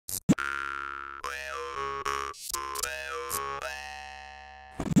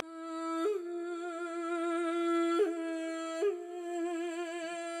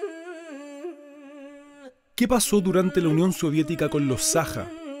¿Qué pasó durante la Unión Soviética con los Saja,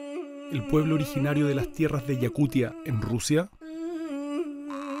 el pueblo originario de las tierras de Yakutia en Rusia?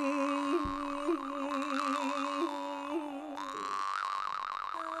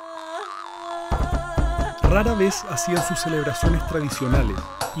 Rara vez hacían sus celebraciones tradicionales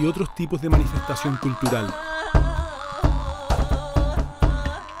y otros tipos de manifestación cultural.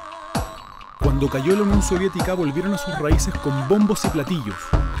 Cuando cayó la Unión Soviética volvieron a sus raíces con bombos y platillos,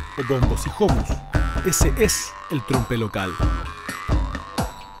 o bombos y Khomus. Ese es el trompe local.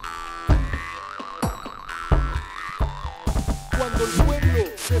 Cuando el pueblo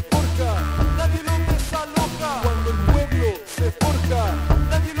se forja, nadie lo desaloja. Cuando el pueblo se forja,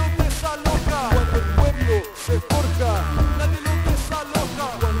 nadie lo desaloja. Cuando el pueblo se forja, nadie lo desaloja.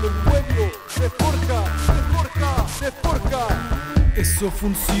 Cuando el pueblo se forja, se forja, se forja. Eso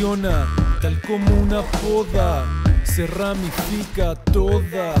funciona tal como una poda, se ramifica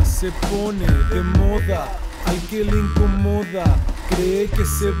toda, se pone de moda. Al que le incomoda, cree que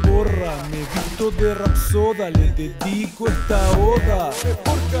se borra. Me visto de rapsoda, le dedico esta oda. Se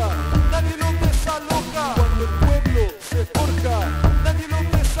forja, nadie lo desaloja. Cuando el pueblo se forja, nadie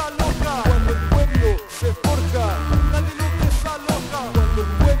lo desaloja. Cuando el pueblo se forja, nadie lo desaloja. Cuando el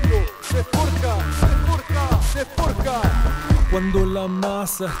pueblo se forja, se forja, se forja. Cuando la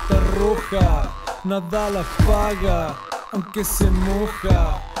masa está roja, nada la paga, aunque se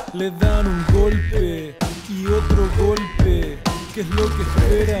moja. Le dan un golpe y otro golpe. ¿Qué es lo que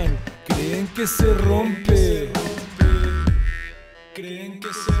esperan? Creen que se rompe. Creen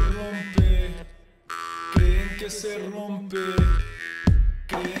que se rompe. Creen que se rompe.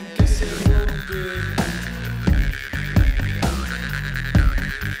 Creen que se rompe.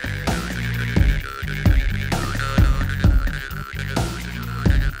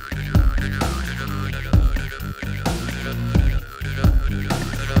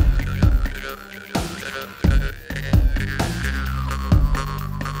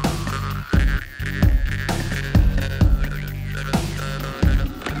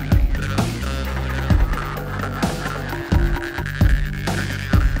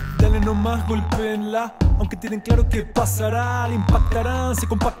 Nomás golpéenla, aunque tienen claro que pasará. Le impactarán, se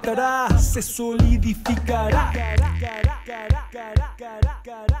compactará, se solidificará.